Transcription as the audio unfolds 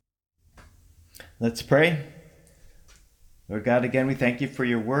Let's pray. Lord God, again, we thank you for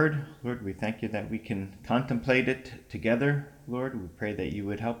your word. Lord, we thank you that we can contemplate it together. Lord, we pray that you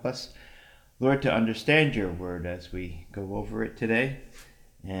would help us, Lord, to understand your word as we go over it today.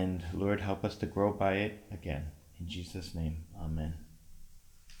 And Lord, help us to grow by it again. In Jesus' name, amen.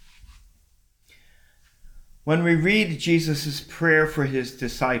 When we read Jesus' prayer for his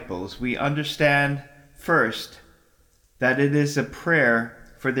disciples, we understand first that it is a prayer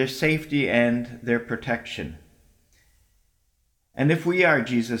for their safety and their protection. And if we are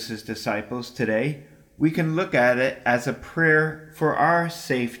Jesus' disciples today, we can look at it as a prayer for our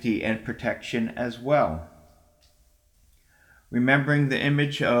safety and protection as well. Remembering the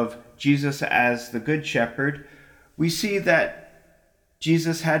image of Jesus as the Good Shepherd, we see that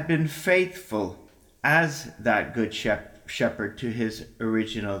Jesus had been faithful as that Good Shepherd to his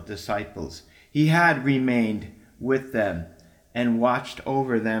original disciples. He had remained with them and watched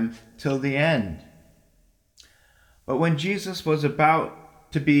over them till the end. But when Jesus was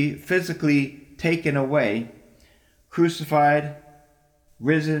about to be physically taken away, crucified,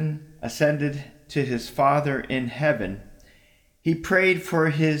 risen, ascended to his Father in heaven, he prayed for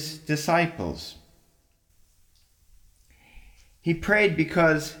his disciples. He prayed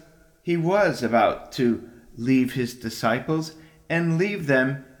because he was about to leave his disciples and leave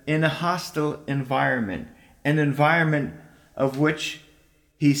them in a hostile environment, an environment of which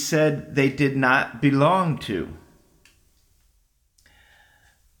he said they did not belong to.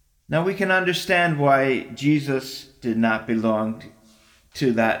 Now we can understand why Jesus did not belong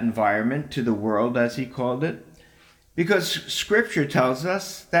to that environment, to the world as he called it, because Scripture tells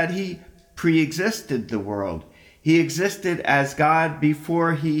us that he pre-existed the world. He existed as God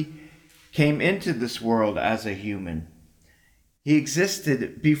before he came into this world as a human. He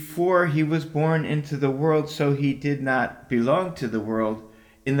existed before he was born into the world, so he did not belong to the world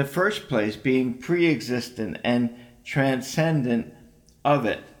in the first place, being pre-existent and transcendent of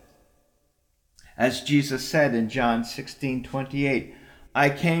it. As Jesus said in John 16:28,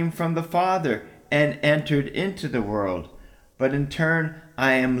 I came from the Father and entered into the world, but in turn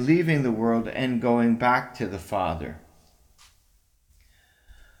I am leaving the world and going back to the Father.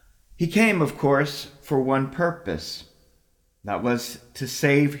 He came, of course, for one purpose. That was to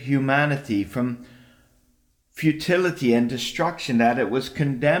save humanity from futility and destruction that it was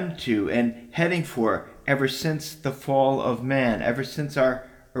condemned to and heading for ever since the fall of man, ever since our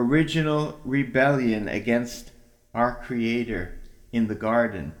original rebellion against our Creator in the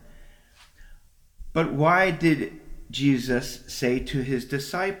garden. But why did Jesus say to his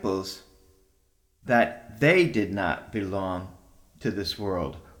disciples that they did not belong to this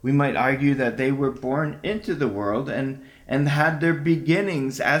world? We might argue that they were born into the world and had their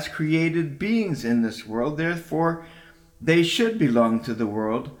beginnings as created beings in this world. Therefore, they should belong to the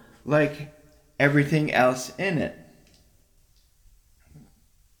world like everything else in it.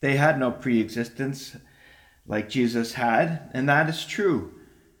 They had no pre-existence like Jesus had, and that is true.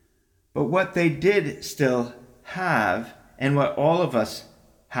 But what they did still have, and what all of us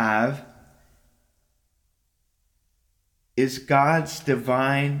have, is God's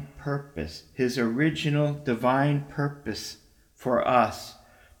divine purpose, his original divine purpose for us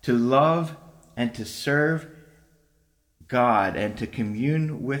to love and to serve God and to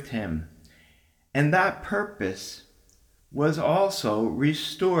commune with him. And that purpose was also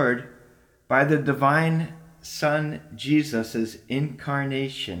restored by the divine Son Jesus'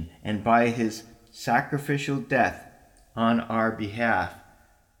 incarnation and by his sacrificial death on our behalf.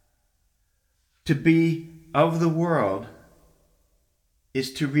 To be of the world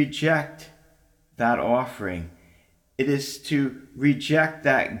is to reject that offering. It is to reject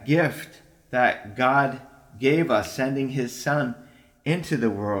that gift that God gave us, sending his Son into the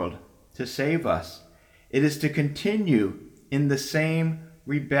world to save us. It is to continue in the same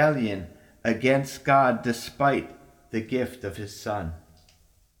rebellion against God despite the gift of his Son.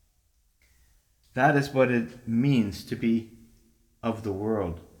 That is what it means to be of the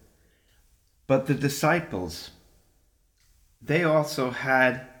world. But the disciples, they also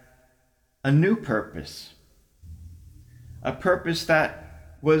had a new purpose, a purpose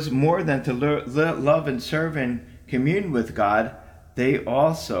that was more than to love and serve and commune with God. They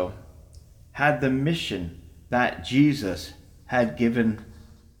also had the mission that Jesus had given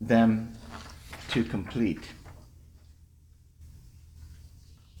them to complete.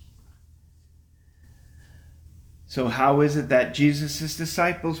 So how is it that Jesus'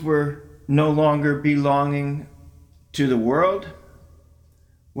 disciples were no longer belonging to the world?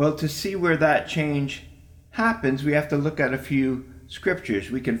 Well, to see where that change happens, we have to look at a few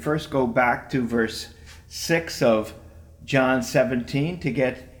scriptures. We can first go back to verse 6 of John 17 to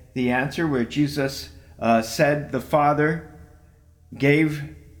get the answer where Jesus said the Father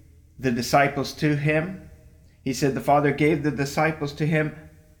gave the disciples to him. He said the Father gave the disciples to him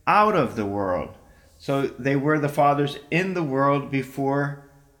out of the world. So they were the Father's in the world before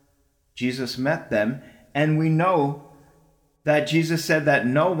Jesus met them. And we know that Jesus said that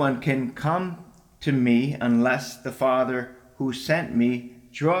no one can come to me unless the Father who sent me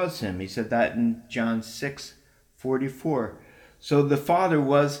draws him. He said that in John 6:44. So the Father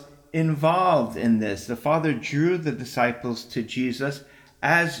was involved in this. The Father drew the disciples to Jesus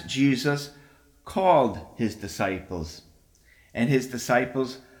as Jesus called his disciples. And his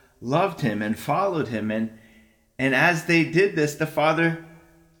disciples loved him and followed him. And as they did this, the Father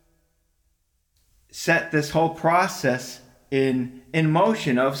set this whole process in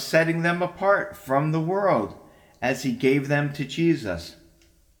motion of setting them apart from the world as he gave them to Jesus.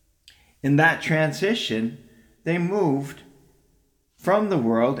 In that transition, they moved from the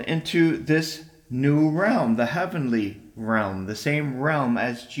world into this new realm, the heavenly realm, the same realm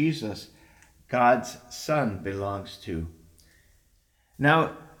as Jesus, God's Son, belongs to.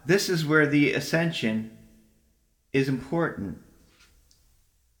 Now, this is where the ascension is important.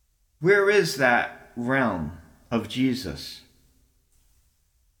 Where is that realm of Jesus?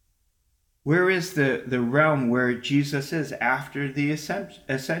 Where is the realm where Jesus is after the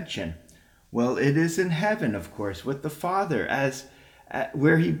ascension? Well, it is in heaven, of course, with the Father, as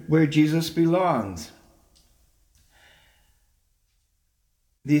where Jesus belongs.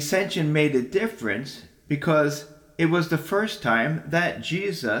 The ascension made a difference because it was the first time that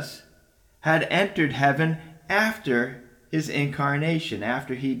Jesus had entered heaven after his incarnation,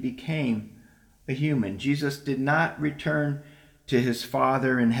 after he became a human. Jesus did not return to his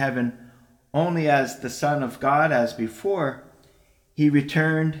Father in heaven only as the Son of God as before. He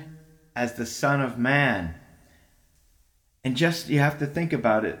returned as the Son of Man. And you have to think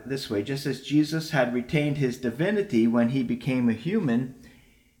about it this way. Just as Jesus had retained his divinity when he became a human,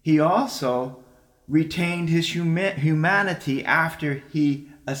 he also retained his humanity after he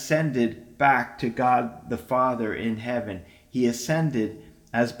ascended back to God the Father in heaven. He ascended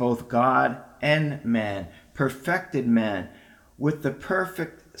as both God and man, perfected man, with the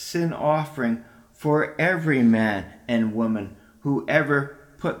perfect sin offering for every man and woman who ever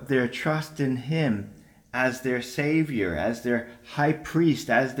put their trust in him as their Savior, as their high priest,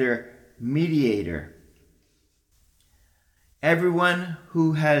 as their mediator. Everyone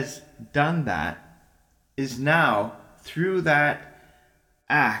who has done that is now, through that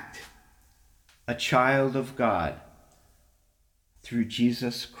act, a child of God through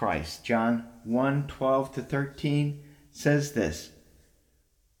Jesus Christ. John 1:12-13 says this: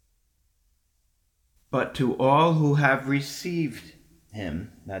 "But to all who have received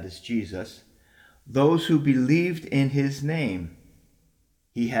him," that is Jesus, "those who believed in his name,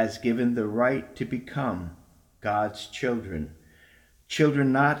 he has given the right to become God's children.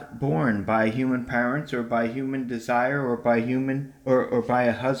 Children not born by human parents or by human desire or by by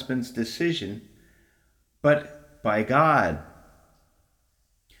a husband's decision, but by God."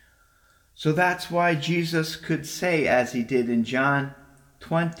 So that's why Jesus could say, as he did in John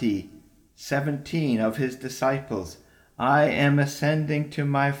 20:17 of his disciples, "I am ascending to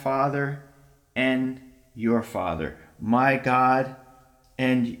my Father and your Father, my God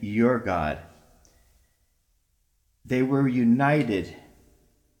and your God." They were united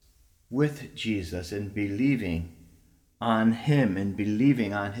with Jesus in believing on him and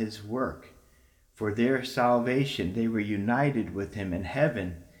believing on his work. For their salvation, they were united with him, and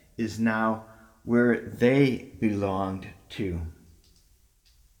heaven is now where they belonged to.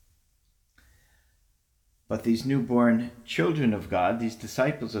 But these newborn children of God, these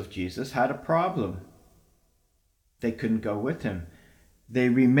disciples of Jesus, had a problem. They couldn't go with him. They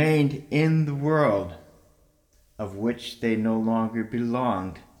remained in the world, of which they no longer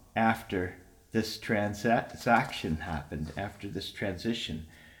belonged after this transaction happened, after this transition,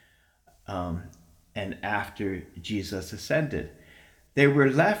 and after Jesus ascended. They were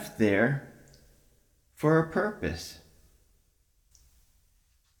left there for a purpose,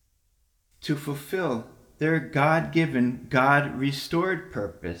 to fulfill their God-given, God-restored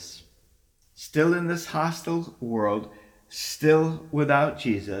purpose, still in this hostile world, still without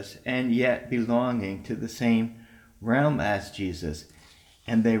Jesus, and yet belonging to the same realm as Jesus.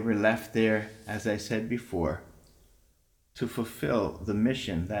 And they were left there, as I said before, to fulfill the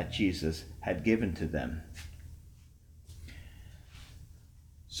mission that Jesus had given to them.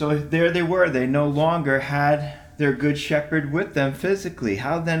 So there they were. They no longer had their good shepherd with them physically.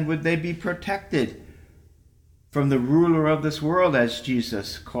 How then would they be protected from the ruler of this world, as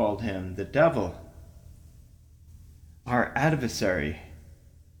Jesus called him, the devil, our adversary?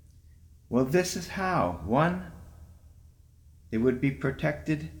 Well, this is how. One, they would be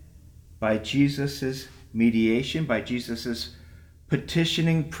protected by Jesus' mediation, by Jesus'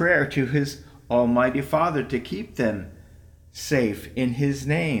 petitioning prayer to his Almighty Father to keep them safe in his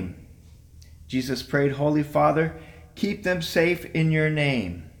name. Jesus prayed, Holy Father, keep them safe in your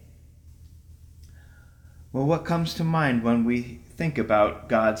name. Well, what comes to mind when we think about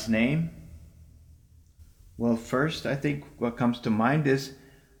God's name? Well, first, I think what comes to mind is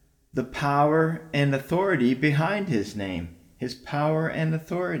the power and authority behind his name, his power and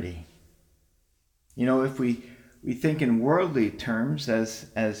authority. You know, if we think in worldly terms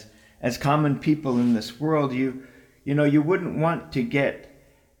as common people in this world, you wouldn't want to get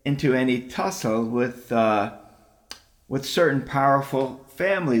into any tussle with certain powerful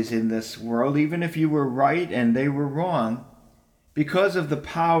families in this world, even if you were right and they were wrong, because of the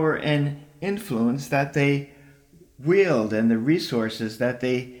power and influence that they wield and the resources that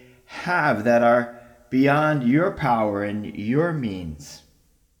they have that are beyond your power and your means.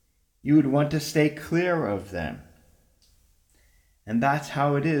 You would want to stay clear of them. And that's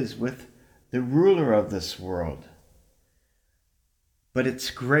how it is with the ruler of this world. But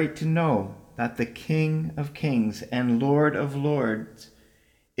it's great to know that the King of Kings and Lord of Lords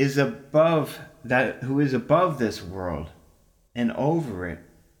is above that, who is above this world and over it,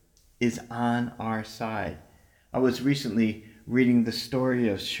 is on our side. I was recently reading the story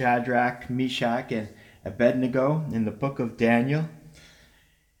of Shadrach, Meshach, and Abednego in the book of Daniel,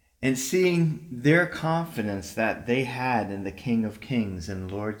 and seeing their confidence that they had in the King of Kings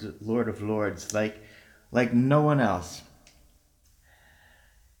and Lord of Lords like no one else.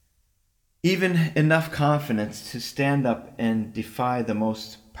 Even enough confidence to stand up and defy the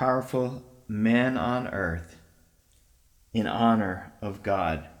most powerful man on earth in honor of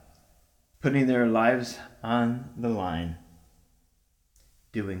God, putting their lives on the line,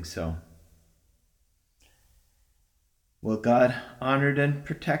 doing so. Well, God honored and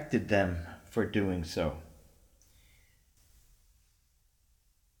protected them for doing so.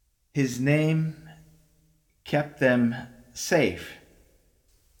 His name kept them safe,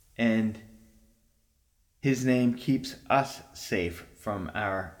 and his name keeps us safe from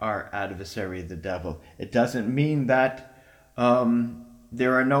our adversary, the devil. It doesn't mean that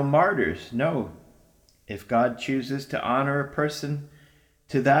there are no martyrs. No. If God chooses to honor a person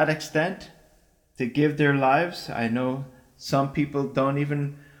to that extent, to give their lives, I know some people don't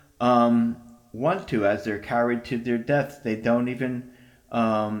even want to, as they're carried to their death. They don't even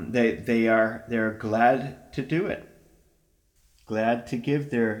they're glad to do it, glad to give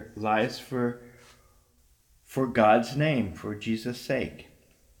their lives for God's name, for Jesus' sake.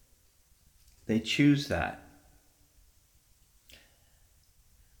 They choose that.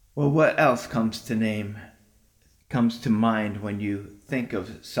 Well, what else comes to mind when you think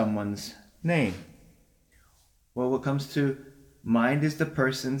of someone's name? Well, what comes to mind is the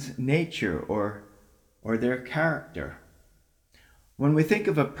person's nature or their character. When we think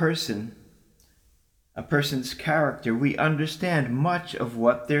of a person's character, we understand much of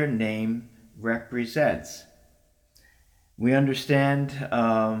what their name represents. We understand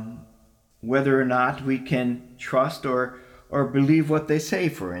whether or not we can trust or believe what they say,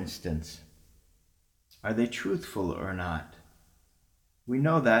 for instance. Are they truthful or not? We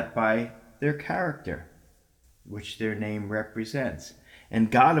know that by their character, which their name represents.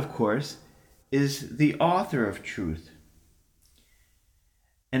 And God, of course, is the author of truth.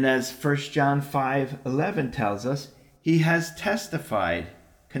 And as 1 John 5:11 tells us, he has testified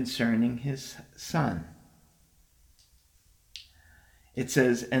concerning his Son. It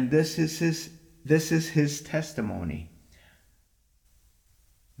says, and this is his testimony.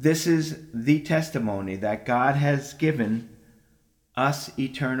 This is the testimony that God has given us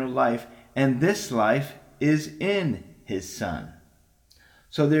eternal life, and this life is in his Son.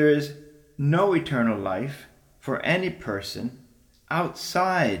 So there is no eternal life for any person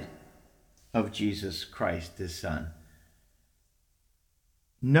outside of Jesus Christ, his Son.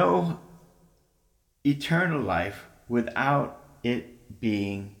 No eternal life without it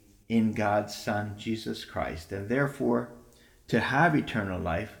being in God's Son, Jesus Christ. And therefore, to have eternal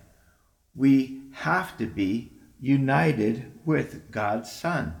life, we have to be united with God's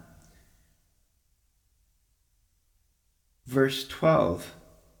Son. Verse 12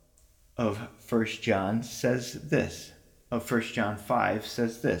 of 1 John says this, of 1 John 5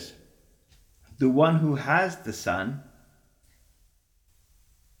 says this: the one who has the Son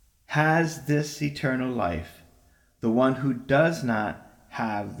has this eternal life. The one who does not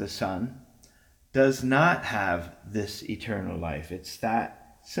have the Son does not have this eternal life. It's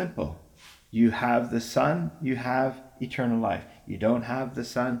that simple. You have the Son, you have eternal life. You don't have the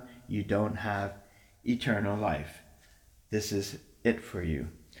Son, you don't have eternal life. This is it for you.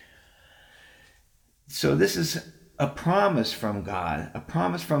 So this is a promise from God, a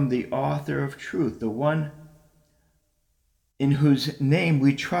promise from the author of truth, the one in whose name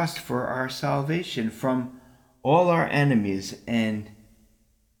we trust for our salvation from all our enemies, and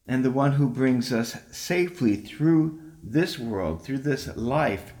the one who brings us safely through this world, through this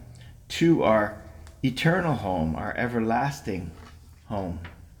life, to our eternal home, our everlasting home.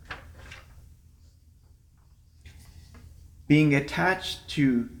 Being attached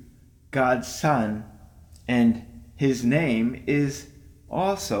to God's Son and his name is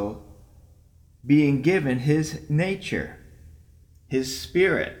also being given his nature, his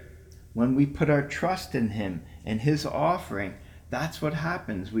spirit. When we put our trust in him and his offering, that's what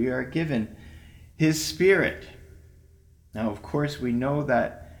happens. We are given his spirit. Now, of course, we know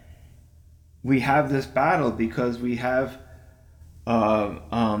that we have this battle because we have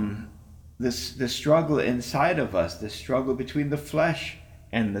this struggle inside of us, this struggle between the flesh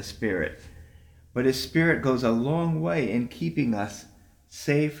and the spirit. But his spirit goes a long way in keeping us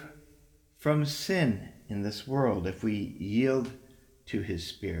safe from sin in this world if we yield to his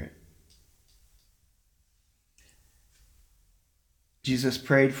spirit. Jesus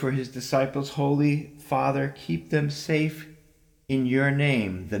prayed for his disciples, Holy Father, keep them safe in your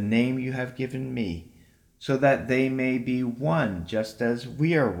name, the name you have given me, so that they may be one, just as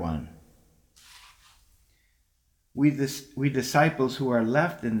we are one. We disciples who are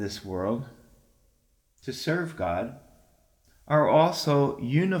left in this world to serve God are also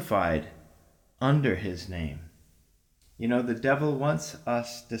unified under his name. You know, the devil wants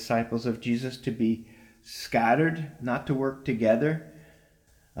us disciples of Jesus to be scattered, not to work together,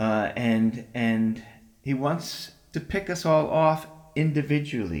 and he wants to pick us all off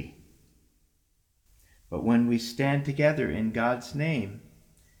individually. But when we stand together in God's name,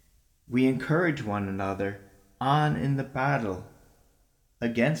 we encourage one another on in the battle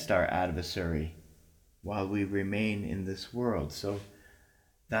against our adversary while we remain in this world. So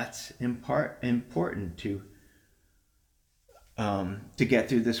that's important to get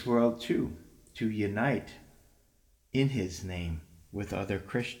through this world too, to unite in his name with other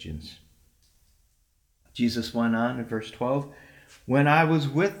Christians. Jesus went on in verse 12, when I was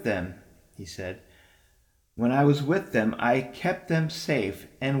with them, he said, when I was with them, I kept them safe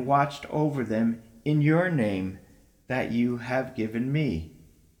and watched over them in your name that you have given me.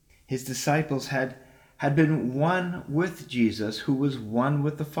 His disciples had been one with Jesus, who was one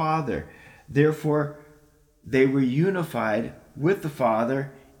with the Father. Therefore, they were unified with the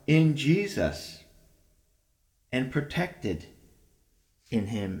Father in Jesus and protected in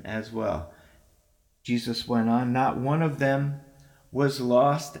him as well. Jesus went on, not one of them was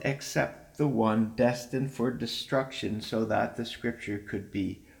lost except the one destined for destruction, so that the scripture could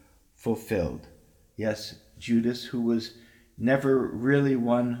be fulfilled. Yes, Judas, who was never really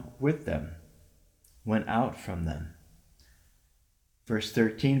one with them, went out from them. Verse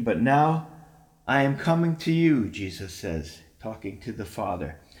 13, but now I am coming to you, Jesus says, talking to the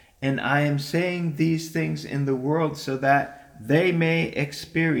Father, and I am saying these things in the world so that they may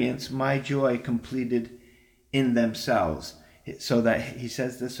experience my joy completed in themselves. So that he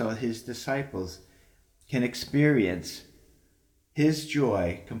says this so his disciples can experience his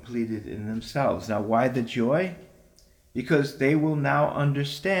joy completed in themselves. Now, why the joy? Because they will now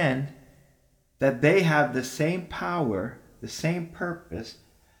understand that they have the same power, the same purpose,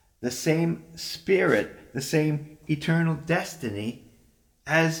 the same spirit, the same eternal destiny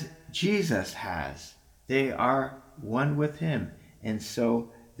as Jesus has. They are one with him, and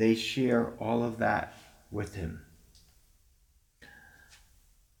so they share all of that with him.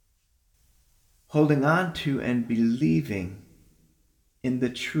 Holding on to and believing in the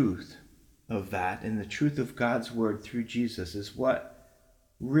truth of that, in the truth of God's word through Jesus, is what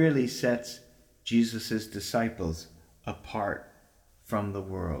really sets Jesus' disciples apart from the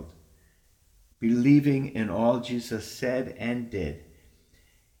world. Believing in all Jesus said and did.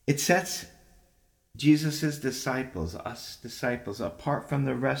 It sets Jesus' disciples, us disciples, apart from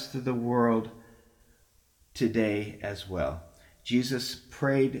the rest of the world today as well. Jesus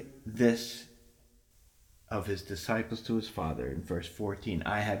prayed this of his disciples to his Father in verse 14.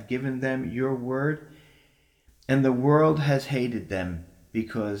 I have given them your word, and the world has hated them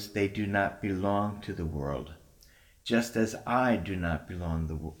because they do not belong to the world, just as I do not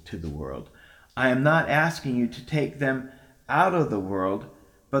belong to the world. I am not asking you to take them out of the world,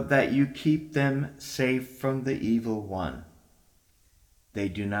 but that you keep them safe from the evil one. They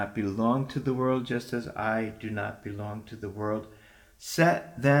do not belong to the world, just as I do not belong to the world.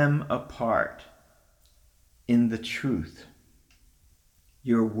 Set them apart in the truth.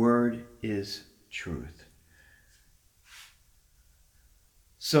 Your word is truth.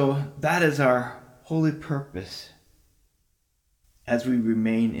 So that is our holy purpose as we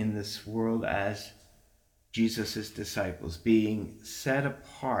remain in this world as Jesus' disciples, being set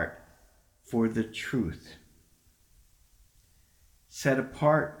apart for the truth. Set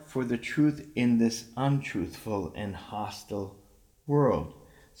apart for the truth in this untruthful and hostile world.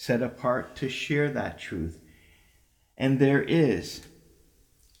 Set apart to share that truth. And there is,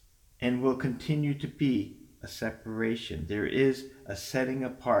 and will continue to be, a separation. There is a setting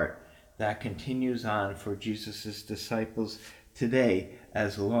apart that continues on for Jesus' disciples today,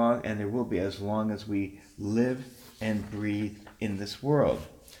 and there will be as long as we live and breathe in this world.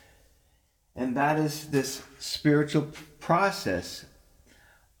 And that is this spiritual process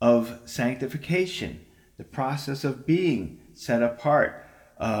of sanctification, the process of being set apart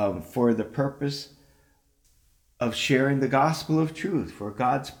for the purpose of sharing the gospel of truth for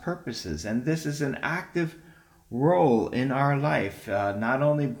God's purposes. And this is an active role in our life, not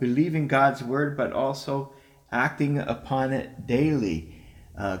only believing God's word, but also acting upon it daily,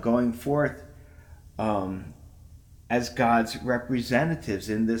 going forth as God's representatives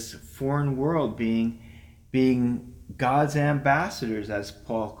in this foreign world, being God's ambassadors, as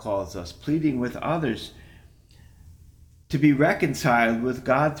Paul calls us, pleading with others to be reconciled with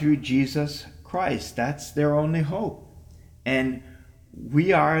God through Jesus Christ. That's their only hope. And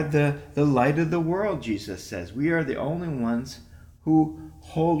we are the light of the world, Jesus says. We are the only ones who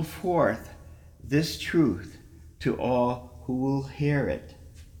hold forth this truth to all who will hear it.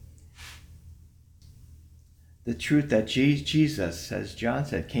 The truth that Jesus, as John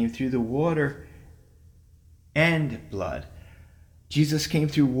said, came through the water and blood. Jesus came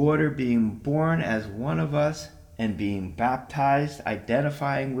through water, being born as one of us and being baptized,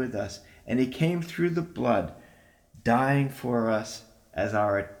 identifying with us. And he came through the blood, dying for us as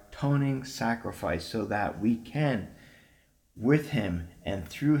our atoning sacrifice, so that we can, with him and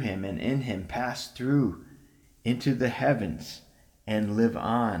through him and in him, pass through into the heavens and live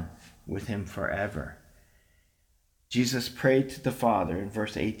on with him forever. Jesus prayed to the Father in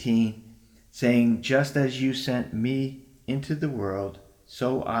verse 18, saying, "Just as you sent me into the world,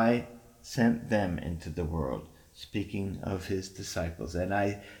 so I sent them into the world," speaking of his disciples. "And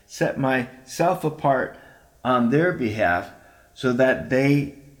I set myself apart on their behalf, so that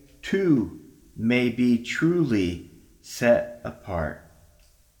they too may be truly set apart."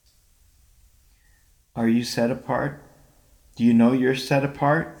 Are you set apart? Do you know you're set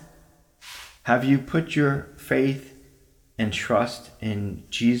apart? Have you put your faith and trust in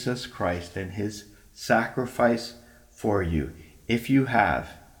Jesus Christ and his sacrifice for you? If you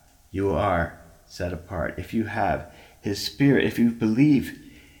have, you are set apart. If you have his Spirit, if you believe,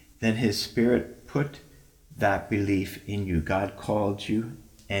 then his Spirit put that belief in you. God called you,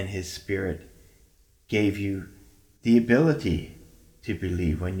 and his Spirit gave you the ability to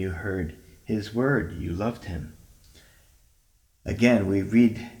believe. When you heard his word, you loved him. Again, we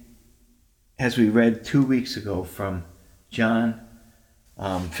read, as we read 2 weeks ago from John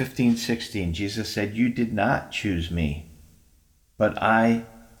 15:16, Jesus said, "You did not choose me, but I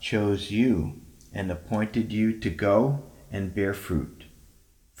chose you and appointed you to go and bear fruit,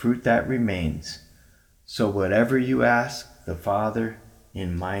 fruit that remains. So whatever you ask the Father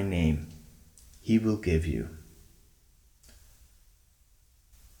in my name, he will give you."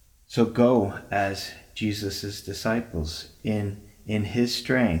 So go as Jesus' disciples in his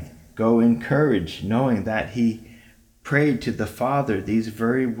strength. Go in courage, knowing that he prayed to the Father these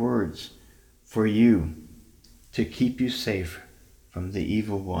very words for you to keep you safe from the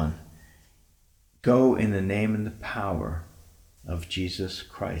evil one. Go in the name and the power of Jesus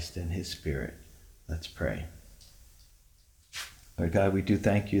Christ and his Spirit. Let's pray. Lord God, we do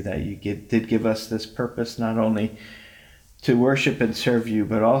thank you that you did give us this purpose, not only to worship and serve you,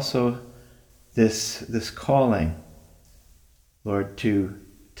 but also this calling, Lord, to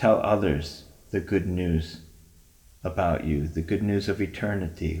tell others the good news about you, the good news of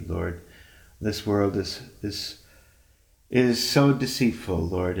eternity, Lord. This world is so deceitful,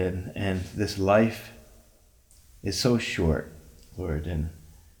 Lord, and this life is so short, Lord,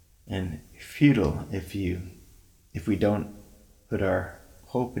 and futile if we don't put our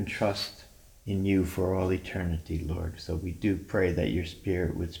hope and trust in you for all eternity, Lord. So we do pray that your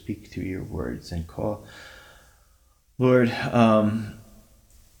Spirit would speak through your words and call, Lord,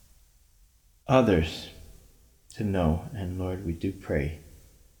 others to know. And Lord, we do pray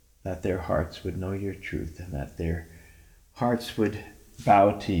that their hearts would know your truth and that their hearts would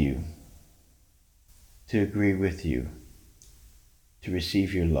bow to you, to agree with you, to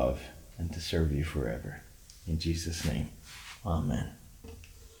receive your love, and to serve you forever. In Jesus' name, amen.